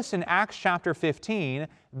 Notice in Acts chapter 15,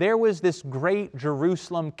 there was this great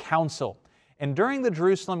Jerusalem council. And during the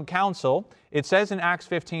Jerusalem council, it says in Acts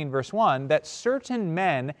 15, verse 1, that certain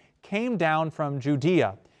men came down from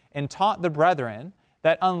Judea and taught the brethren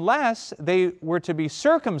that unless they were to be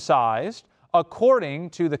circumcised according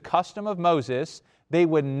to the custom of Moses, they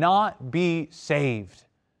would not be saved.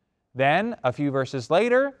 Then, a few verses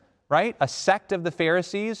later, right? A sect of the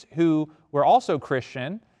Pharisees who were also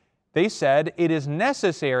Christian. They said it is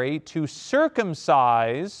necessary to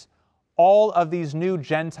circumcise all of these new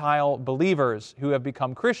Gentile believers who have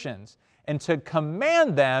become Christians and to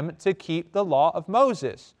command them to keep the law of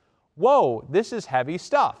Moses. Whoa, this is heavy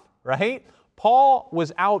stuff, right? Paul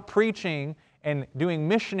was out preaching and doing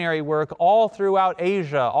missionary work all throughout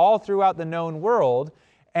Asia, all throughout the known world,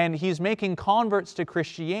 and he's making converts to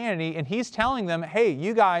Christianity, and he's telling them, hey,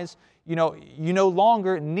 you guys, you no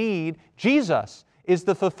longer need Jesus. Is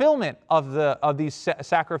the fulfillment of these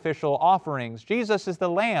sacrificial offerings. Jesus is the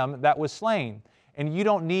lamb that was slain. And you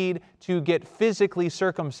don't need to get physically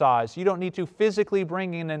circumcised. You don't need to physically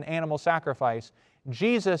bring in an animal sacrifice.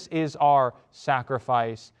 Jesus is our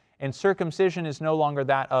sacrifice. And circumcision is no longer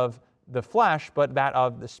that of the flesh, but that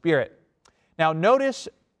of the Spirit. Now notice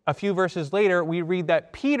a few verses later, we read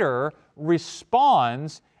that Peter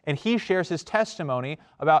responds and he shares his testimony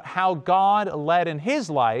about how God led in his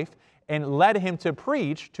life and led him to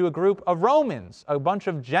preach to a group of Romans, a bunch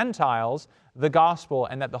of Gentiles, the gospel,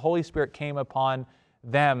 and that the Holy Spirit came upon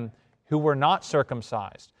them who were not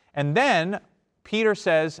circumcised. And then Peter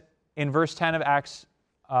says in verse 10 of Acts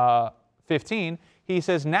 15, he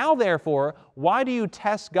says, now therefore, why do you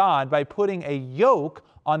test God by putting a yoke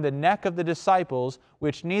on the neck of the disciples,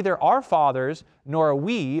 which neither our fathers nor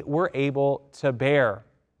we were able to bear?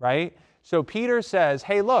 Right? So Peter says,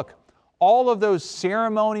 hey, look, all of those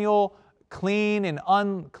ceremonial clean and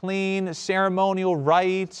unclean ceremonial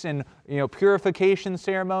rites and purification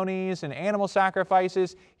ceremonies and animal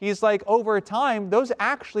sacrifices, he's like, over time, those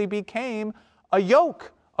actually became a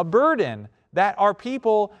yoke, a burden that our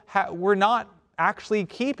people were not actually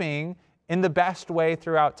keeping in the best way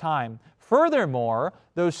throughout time. Furthermore,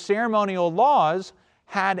 those ceremonial laws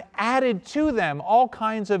had added to them all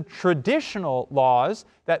kinds of traditional laws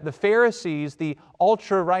that the Pharisees, the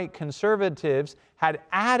ultra-right conservatives, had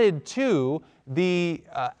added to the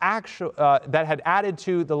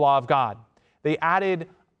law of God. They added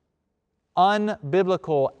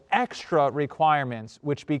unbiblical extra requirements,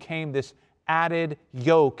 which became this added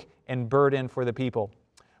yoke and burden for the people.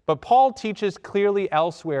 But Paul teaches clearly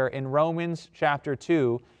elsewhere in Romans chapter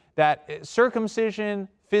 2 that circumcision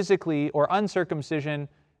physically or uncircumcision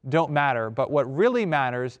don't matter, but what really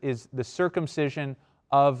matters is the circumcision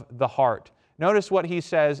of the heart. Notice what he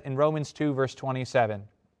says in Romans 2, verse 27.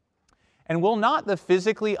 And will not the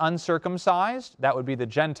physically uncircumcised, that would be the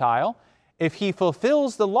Gentile, if he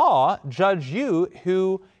fulfills the law, judge you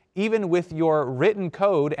who, even with your written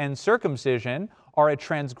code and circumcision, are a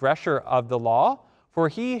transgressor of the law? For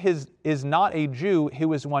he is not a Jew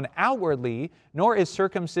who is one outwardly, nor is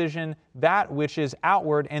circumcision that which is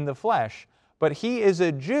outward in the flesh. But he is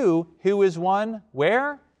a Jew who is one,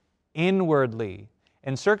 where? Inwardly.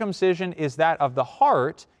 And circumcision is that of the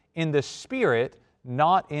heart, in the spirit,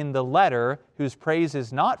 not in the letter, whose praise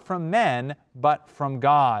is not from men, but from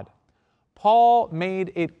God. Paul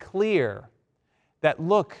made it clear that,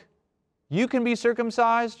 look, you can be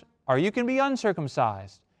circumcised or you can be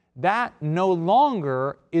uncircumcised. That no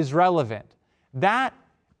longer is relevant. That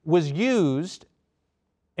was used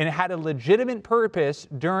and it had a legitimate purpose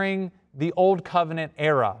during the Old Covenant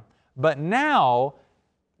era. But now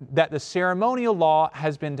that the ceremonial law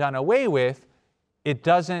has been done away with, it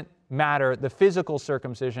doesn't matter the physical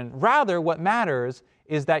circumcision. Rather, what matters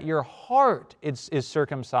is that your heart is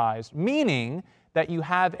circumcised, meaning that you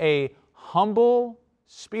have a humble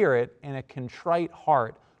spirit and a contrite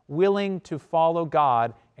heart, willing to follow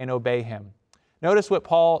God and obey Him. Notice what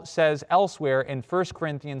Paul says elsewhere in 1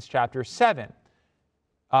 Corinthians chapter 7.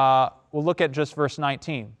 We'll look at just verse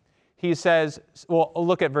 19. He says, well,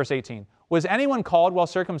 look at verse 18. Was anyone called while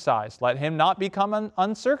circumcised? Let him not become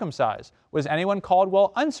uncircumcised. Was anyone called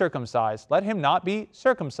while uncircumcised? Let him not be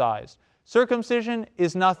circumcised. Circumcision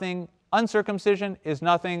is nothing, uncircumcision is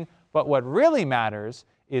nothing, but what really matters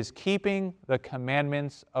is keeping the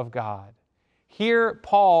commandments of God. Here,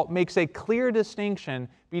 Paul makes a clear distinction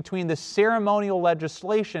between the ceremonial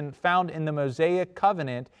legislation found in the Mosaic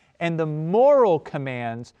covenant and the moral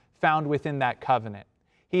commands found within that covenant.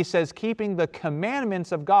 He says keeping the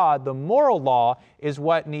commandments of God, the moral law, is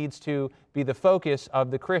what needs to be the focus of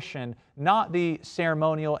the Christian, not the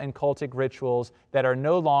ceremonial and cultic rituals that are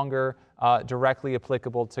no longer directly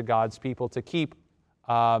applicable to God's people to keep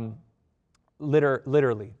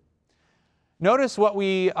literally. Notice what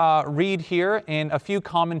we read here in a few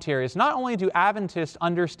commentaries. Not only do Adventists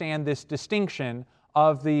understand this distinction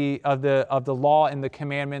of the law and the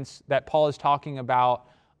commandments that Paul is talking about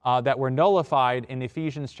that were nullified in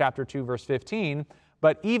Ephesians chapter 2, verse 15,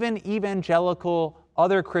 but even evangelical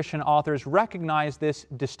other Christian authors recognize this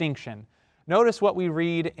distinction. Notice what we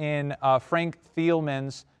read in Frank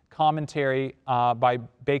Thielman's commentary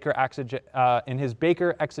in his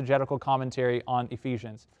Baker exegetical commentary on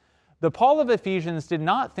Ephesians. The Paul of Ephesians did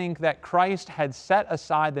not think that Christ had set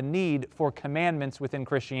aside the need for commandments within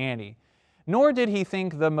Christianity, nor did he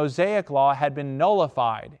think the Mosaic law had been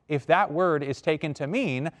nullified, if that word is taken to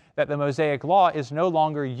mean that the Mosaic law is no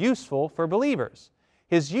longer useful for believers.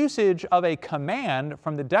 His usage of a command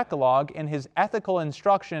from the Decalogue in his ethical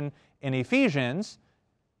instruction in Ephesians,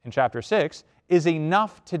 in chapter 6, is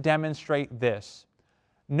enough to demonstrate this.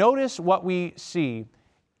 Notice what we see.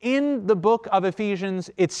 In the book of Ephesians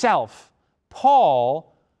itself,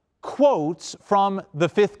 Paul quotes from the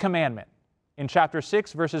fifth commandment. In chapter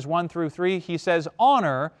 6, verses 1 through 3, he says,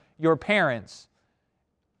 "Honor your parents."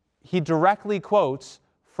 He directly quotes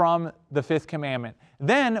from the fifth commandment.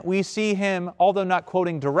 Then we see him, although not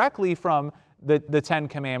quoting directly from the Ten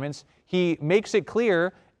Commandments, he makes it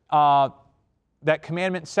clear that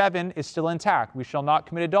commandment 7 is still intact. We shall not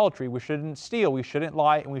commit adultery, we shouldn't steal, we shouldn't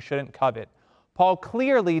lie, and we shouldn't covet. Paul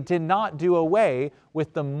clearly did not do away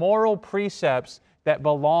with the moral precepts that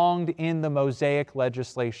belonged in the Mosaic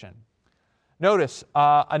legislation. Notice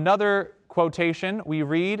another quotation we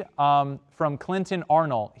read from Clinton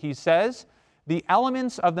Arnold. He says, "The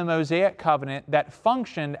elements of the Mosaic covenant that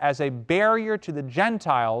functioned as a barrier to the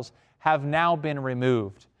Gentiles have now been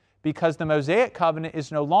removed. Because the Mosaic covenant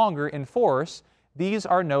is no longer in force, these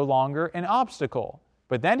are no longer an obstacle."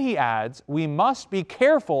 But then he adds, "We must be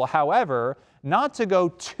careful, however, not to go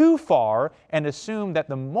too far and assume that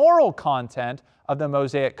the moral content of the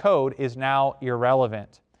Mosaic Code is now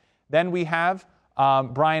irrelevant." Then we have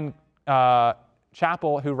Brian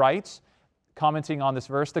Chappell, who writes, commenting on this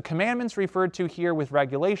verse, "The commandments referred to here with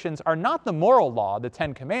regulations are not the moral law, the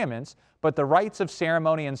Ten Commandments, but the rites of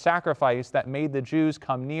ceremony and sacrifice that made the Jews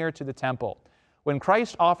come near to the temple. When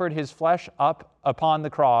Christ offered his flesh up upon the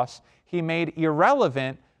cross, he made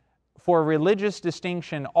irrelevant for religious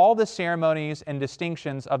distinction all the ceremonies and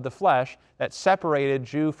distinctions of the flesh that separated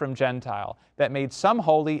Jew from Gentile, that made some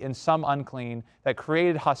holy and some unclean, that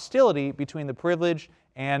created hostility between the privileged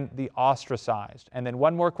and the ostracized." And then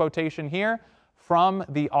one more quotation here from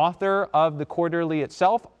the author of the quarterly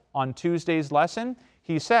itself on Tuesday's lesson.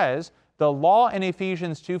 He says, "The law in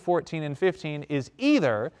Ephesians 2:14 and 15 is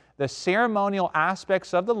either the ceremonial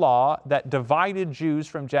aspects of the law that divided Jews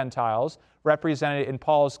from Gentiles, represented in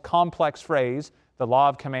Paul's complex phrase, the law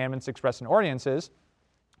of commandments expressed in ordinances,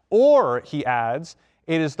 or," he adds,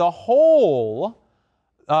 "it is the whole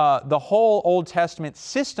Old Testament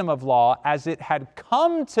system of law as it had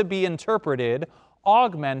come to be interpreted,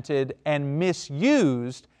 augmented, and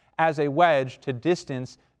misused as a wedge to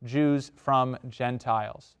distance Jews from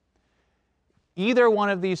Gentiles." Either one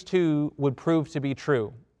of these two would prove to be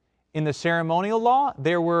true. In the ceremonial law,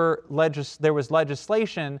 there was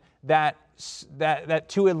legislation that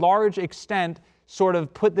to a large extent sort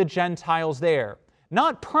of put the Gentiles there.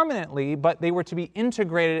 Not permanently, but they were to be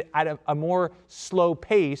integrated at a more slow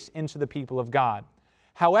pace into the people of God.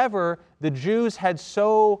 However, the Jews had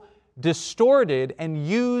so distorted and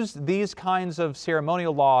used these kinds of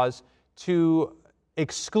ceremonial laws to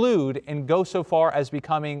exclude and go so far as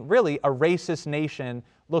becoming really a racist nation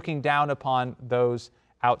looking down upon those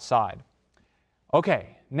outside.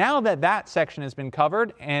 Okay, now that that section has been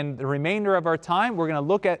covered and the remainder of our time, we're going to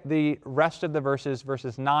look at the rest of the verses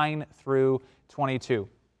 19 through 22.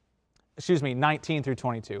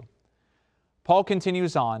 Paul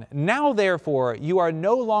continues on, "Now therefore you are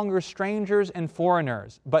no longer strangers and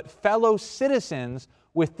foreigners, but fellow citizens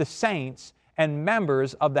with the saints and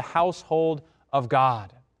members of the household of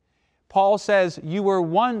God." Paul says, you were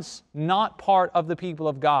once not part of the people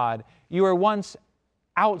of God. You were once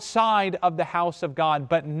outside of the house of God,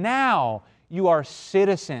 but now you are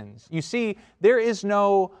citizens. You see, there is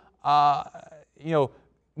no,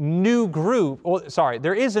 new group.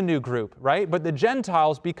 There is a new group, right? But the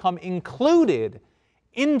Gentiles become included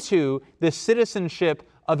into the citizenship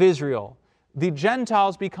of Israel. The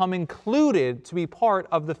Gentiles become included to be part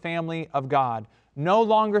of the family of God. No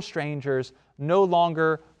longer strangers, no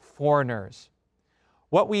longer foreigners.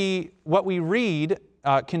 What we read,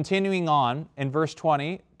 continuing on in verse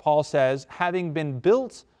 20, Paul says, having been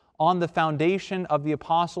built on the foundation of the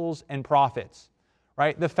apostles and prophets.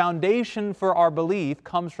 Right? The foundation for our belief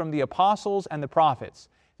comes from the apostles and the prophets.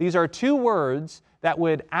 These are two words that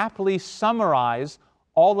would aptly summarize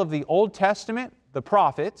all of the Old Testament, the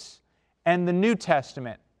prophets, and the New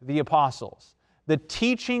Testament, the apostles. The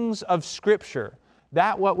teachings of Scripture,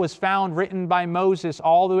 that what was found written by Moses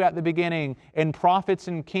all the way at the beginning, and prophets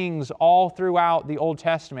and kings all throughout the Old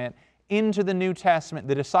Testament, into the New Testament,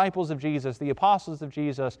 the disciples of Jesus, the apostles of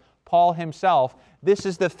Jesus, Paul himself, this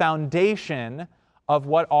is the foundation of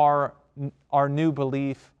what our new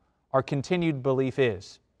belief, our continued belief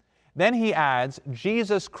is. Then he adds,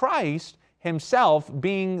 Jesus Christ himself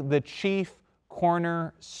being the chief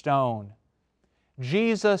cornerstone.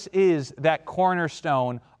 Jesus is that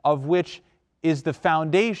cornerstone of which is the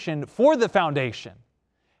foundation for the foundation.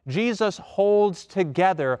 Jesus holds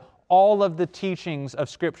together all of the teachings of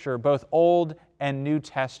Scripture, both Old and New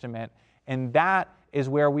Testament, and that is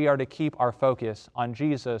where we are to keep our focus on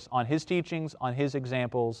Jesus, on His teachings, on His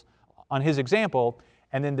examples, on His example,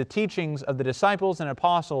 and then the teachings of the disciples and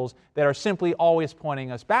apostles that are simply always pointing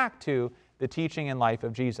us back to the teaching and life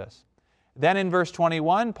of Jesus. Then in verse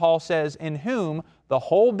 21, Paul says, in whom the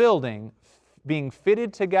whole building, being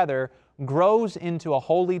fitted together, grows into a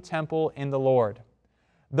holy temple in the Lord.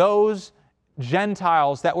 Those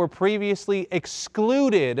Gentiles that were previously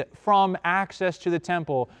excluded from access to the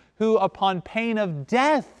temple, who upon pain of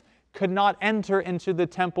death could not enter into the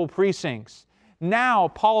temple precincts. Now,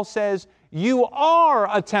 Paul says, you are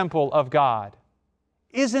a temple of God.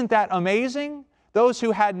 Isn't that amazing? Those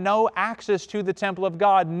who had no access to the temple of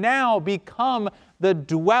God now become the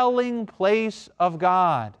dwelling place of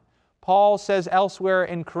God. Paul says elsewhere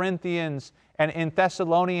in Corinthians and in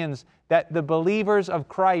Thessalonians that the believers of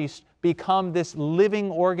Christ become this living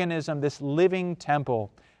organism, this living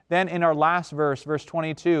temple. Then in our last verse, verse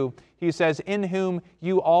 22, he says, in whom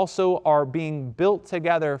you also are being built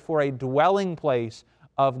together for a dwelling place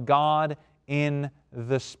of God in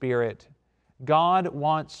the Spirit. God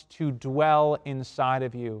wants to dwell inside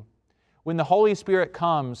of you. When the Holy Spirit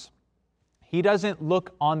comes, He doesn't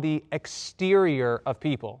look on the exterior of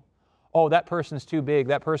people. Oh, that person's too big,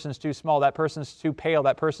 that person's too small, that person's too pale,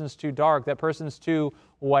 that person's too dark, that person's too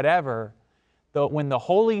whatever. When the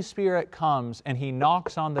Holy Spirit comes and He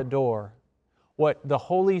knocks on the door, what the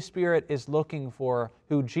Holy Spirit is looking for,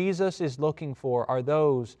 who Jesus is looking for, are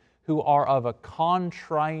those who are of a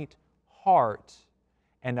contrite heart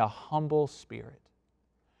and a humble spirit.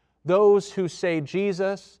 Those who say,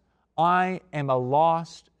 Jesus, I am a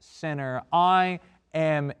lost sinner. I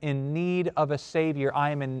am in need of a Savior.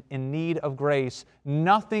 I am in need of grace.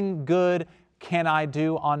 Nothing good can I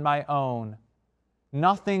do on my own.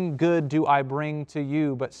 Nothing good do I bring to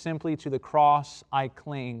you, but simply to the cross I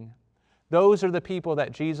cling. Those are the people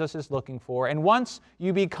that Jesus is looking for. And once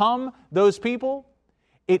you become those people,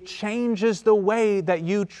 it changes the way that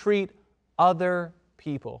you treat other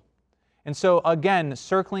people. And so again,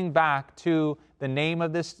 circling back to the name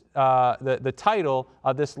of this, the title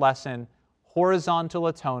of this lesson, Horizontal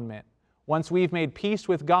Atonement. Once we've made peace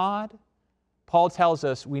with God, Paul tells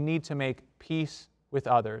us we need to make peace with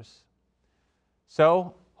others.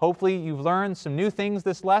 So hopefully you've learned some new things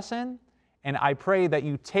this lesson, and I pray that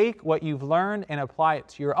you take what you've learned and apply it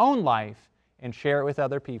to your own life and share it with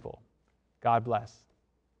other people. God bless.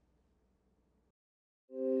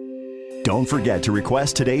 Don't forget to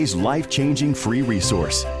request today's life-changing free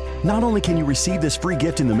resource. Not only can you receive this free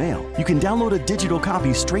gift in the mail, you can download a digital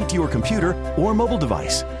copy straight to your computer or mobile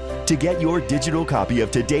device. To get your digital copy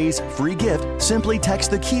of today's free gift, simply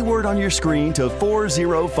text the keyword on your screen to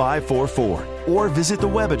 40544 or visit the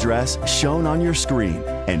web address shown on your screen.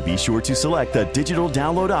 And be sure to select the digital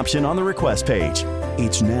download option on the request page.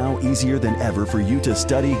 It's now easier than ever for you to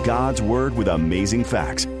study God's Word with amazing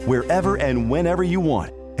facts, wherever and whenever you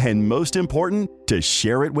want. And most important, to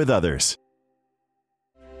share it with others.